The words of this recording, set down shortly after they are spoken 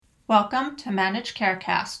Welcome to Managed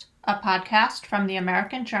Carecast, a podcast from the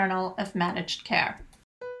American Journal of Managed Care.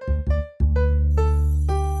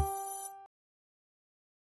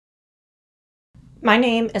 My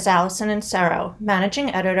name is Allison Insero,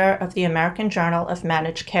 Managing Editor of the American Journal of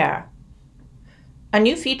Managed Care. A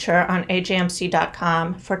new feature on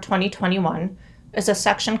AJMC.com for 2021 is a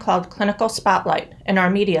section called Clinical Spotlight in our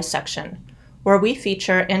media section, where we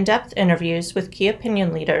feature in-depth interviews with key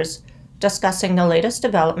opinion leaders discussing the latest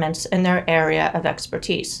developments in their area of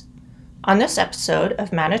expertise. On this episode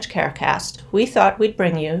of Managed Carecast, we thought we'd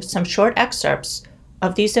bring you some short excerpts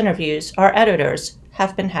of these interviews our editors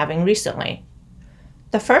have been having recently.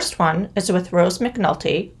 The first one is with Rose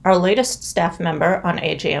McNulty, our latest staff member on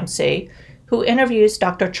AJMC, who interviews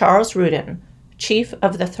Dr. Charles Rudin, Chief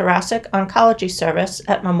of the Thoracic Oncology Service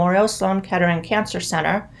at Memorial Sloan Kettering Cancer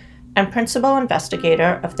Center and Principal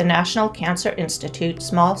Investigator of the National Cancer Institute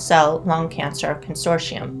Small Cell Lung Cancer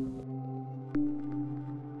Consortium.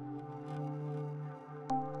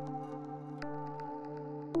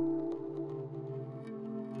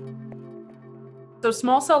 So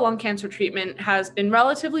small cell lung cancer treatment has been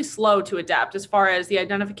relatively slow to adapt as far as the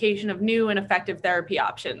identification of new and effective therapy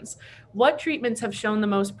options. What treatments have shown the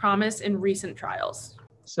most promise in recent trials?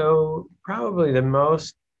 So probably the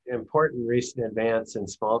most important recent advance in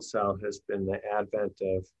small cell has been the advent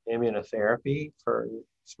of immunotherapy for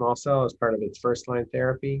small cell as part of its first-line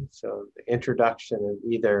therapy. So the introduction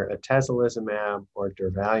of either atezolizumab or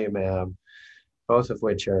durvalumab, both of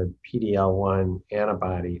which are PD-L1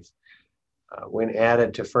 antibodies, when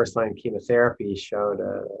added to first-line chemotherapy, showed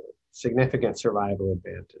a significant survival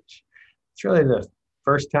advantage. It's really the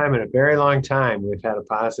first time in a very long time we've had a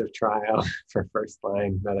positive trial for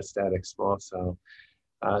first-line metastatic small cell.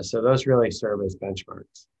 So those really serve as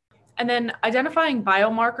benchmarks. And then identifying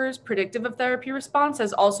biomarkers predictive of therapy response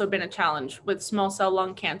has also been a challenge with small cell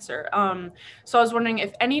lung cancer. So I was wondering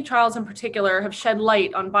if any trials in particular have shed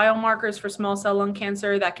light on biomarkers for small cell lung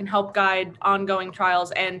cancer that can help guide ongoing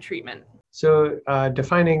trials and treatment. So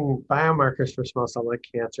defining biomarkers for small cell lung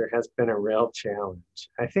cancer has been a real challenge.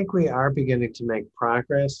 I think we are beginning to make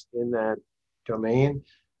progress in that domain.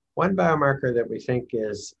 One biomarker that we think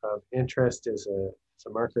is of interest is a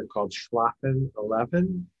marker called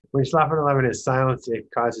Schlafen-11. When Schlafen-11 is silenced, it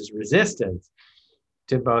causes resistance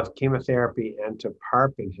to both chemotherapy and to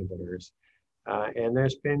PARP inhibitors. And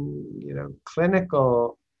there's been,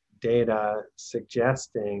 clinical data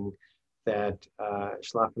suggesting that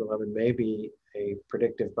Schlafen-11 may be a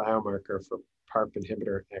predictive biomarker for PARP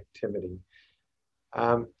inhibitor activity.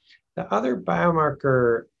 The other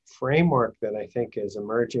biomarker framework that I think is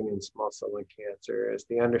emerging in small cell lung cancer is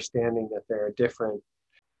the understanding that there are different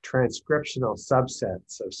transcriptional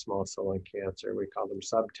subsets of small cell lung cancer. We call them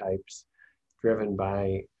subtypes, driven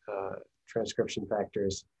by transcription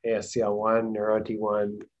factors ASCL1,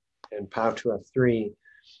 NeuroD1, and PAU2F3.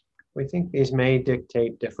 We think these may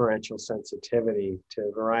dictate differential sensitivity to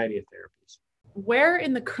a variety of therapies. Where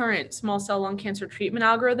in the current small cell lung cancer treatment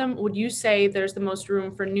algorithm would you say there's the most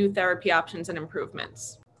room for new therapy options and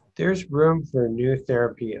improvements? There's room for new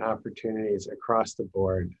therapy opportunities across the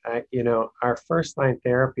board. Our first-line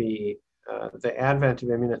therapy, the advent of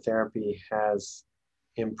immunotherapy has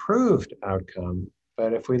improved outcome,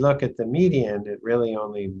 but if we look at the median, it really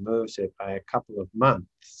only moves it by a couple of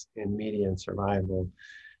months in median survival,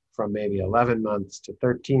 from maybe 11 months to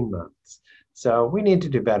 13 months. So we need to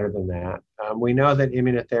do better than that. We know that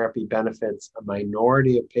immunotherapy benefits a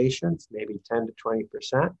minority of patients, maybe 10 to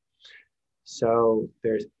 20%. So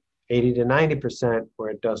there's 80 to 90%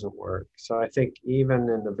 where it doesn't work. So I think even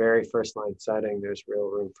in the very first line setting, there's real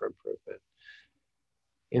room for improvement.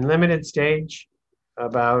 In limited stage,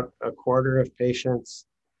 about a quarter of patients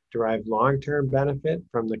derive long-term benefit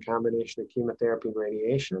from the combination of chemotherapy and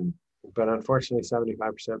radiation, but unfortunately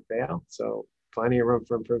 75% fail. So plenty of room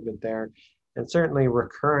for improvement there. And certainly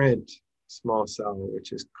recurrent small cell,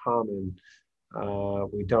 which is common,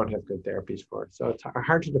 we don't have good therapies for. So it's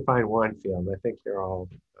hard to define one field. I think they're all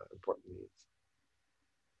important needs.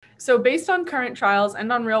 So based on current trials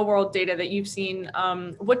and on real world data that you've seen,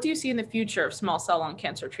 what do you see in the future of small cell lung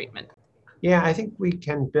cancer treatment? Yeah, I think we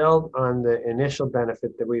can build on the initial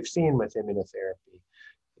benefit that we've seen with immunotherapy.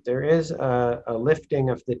 There is a lifting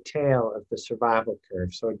of the tail of the survival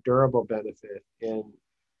curve, so a durable benefit in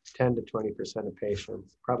 10 to 20% of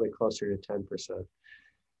patients, probably closer to 10%.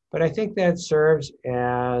 But I think that serves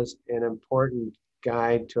as an important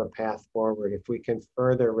guide to a path forward if we can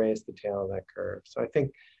further raise the tail of that curve. So I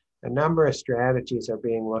think a number of strategies are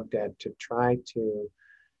being looked at to try to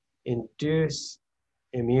induce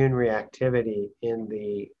immune reactivity in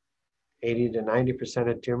the 80 to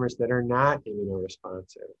 90% of tumors that are not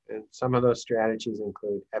immunoresponsive. And Some of those strategies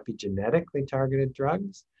include epigenetically targeted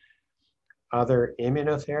drugs, other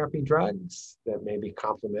immunotherapy drugs that may be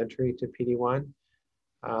complementary to PD-1,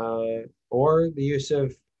 or the use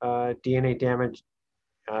of DNA damage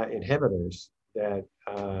inhibitors that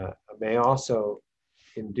may also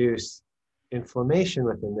induce inflammation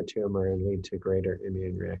within the tumor and lead to greater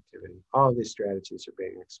immune reactivity. All of these strategies are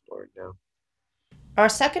being explored now. Our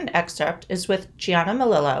second excerpt is with Gianna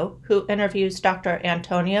Melillo, who interviews Dr.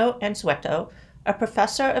 Antonio Anzueto, a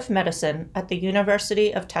professor of medicine at the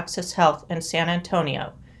University of Texas Health in San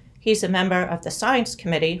Antonio. He's a member of the Science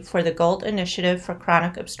Committee for the GOLD Initiative for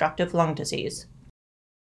Chronic Obstructive Lung Disease.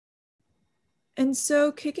 And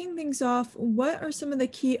so, kicking things off, what are some of the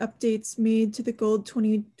key updates made to the GOLD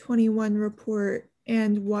 2021 report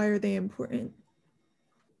and why are they important?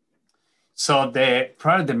 So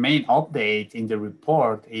probably the main update in the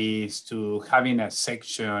report is to having a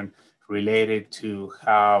section related to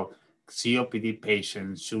how COPD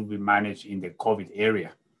patients should be managed in the COVID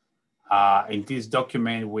area. In this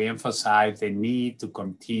document, we emphasize the need to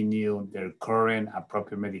continue their current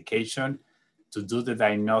appropriate medication, to do the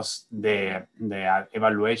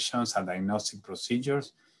evaluations and diagnostic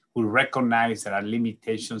procedures. We recognize there are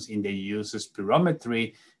limitations in the use of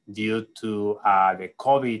spirometry due to the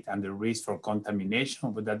COVID and the risk for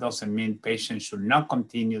contamination, but that doesn't mean patients should not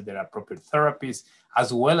continue their appropriate therapies,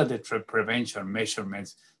 as well as the prevention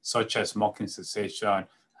measurements such as smoking cessation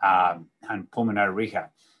and pulmonary rehab.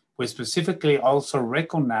 We specifically also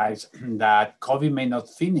recognize that COVID may not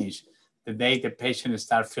finish the day the patient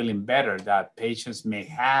starts feeling better, that patients may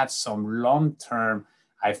have some long-term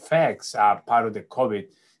effects part of the COVID.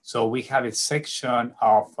 So we have a section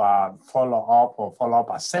of follow-up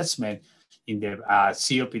assessment in the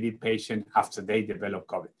COPD patient after they develop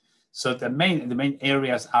COVID. So the main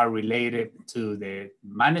areas are related to the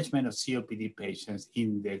management of COPD patients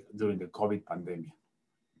during the COVID pandemic.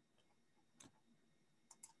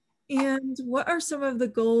 And what are some of the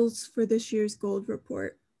goals for this year's GOLD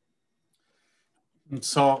report?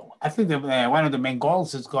 So I think that one of the main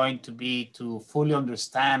goals is going to be to fully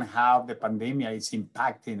understand how the pandemic is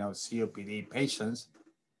impacting our COPD patients.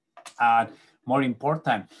 And more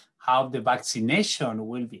important, how the vaccination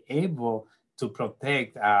will be able to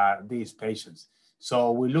protect these patients.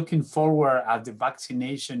 So we're looking forward as the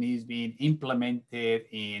vaccination is being implemented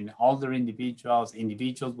in older individuals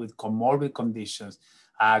with comorbid conditions,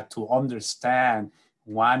 to understand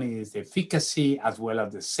one is the efficacy as well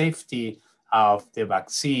as the safety of the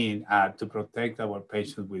vaccine to protect our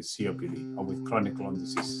patients with COPD or with chronic lung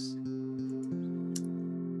disease.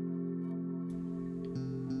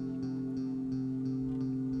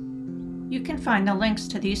 You can find the links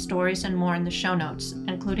to these stories and more in the show notes,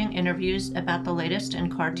 including interviews about the latest in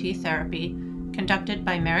CAR T therapy conducted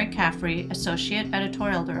by Mary Caffrey, Associate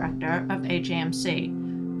Editorial Director of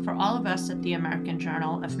AJMC. For all of us at the American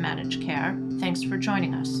Journal of Managed Care, thanks for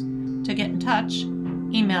joining us. To get in touch,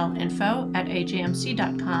 email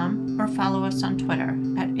info@ajmc.com or follow us on Twitter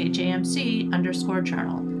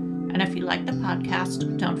 @AJMC_journal. And if you like the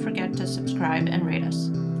podcast, don't forget to subscribe and rate us.